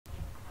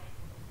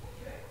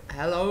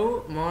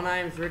Hello, my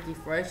name's Ricky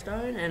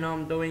Freystone and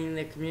I'm doing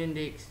the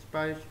Community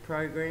Exposed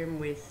program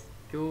with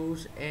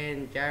Jules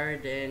and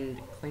Jared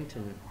and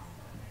Clinton.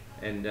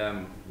 And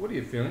what are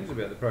your feelings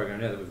about the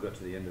program now that we've got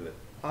to the end of it?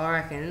 I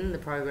reckon the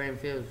program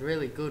feels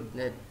really good.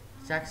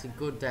 It's actually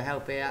good to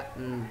help out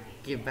and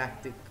give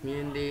back to the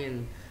community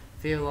and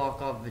feel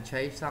like I've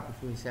achieved something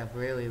for myself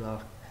really.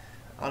 Like,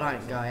 I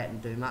don't go out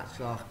and do much,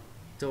 like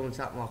doing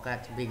something like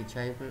that's a big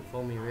achievement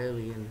for me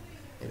really, and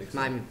it's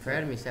made me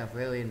proud of myself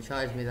really and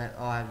shows me that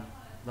I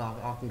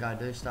can go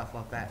do stuff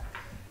like that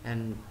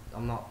and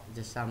I'm not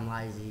just some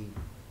lazy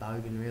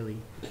bogan really.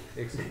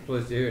 Excellent,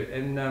 pleased to hear it.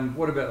 And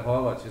what about the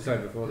highlights? You were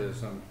saying before there's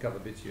some couple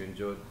of bits you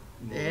enjoyed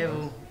more. Yeah,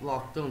 well,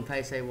 like doing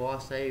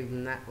PCYC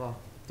and that, like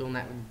doing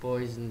that with the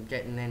boys and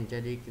getting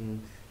energetic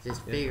and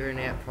just figuring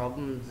out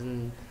problems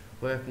and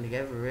working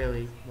together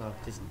really,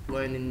 like just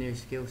learning new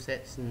skill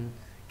sets and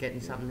getting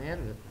something out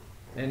of it.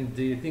 And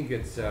do you think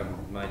it's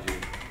made you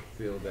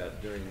feel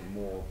about doing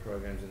more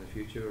programs in the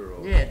future?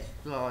 Or Yeah, it's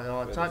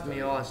opened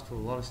my eyes to a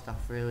lot of stuff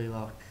really.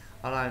 Like,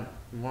 I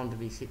don't want to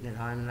be sitting at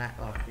home and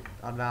that. Like,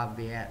 I'd rather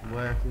be out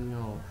working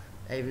or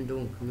even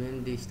doing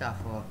community stuff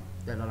like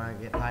that I don't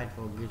get paid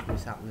for. It gives me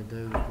something to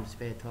do with my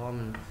spare time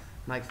and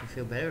makes me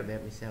feel better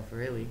about myself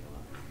really.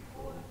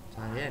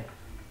 So yeah.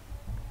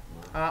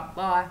 Alright,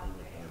 bye.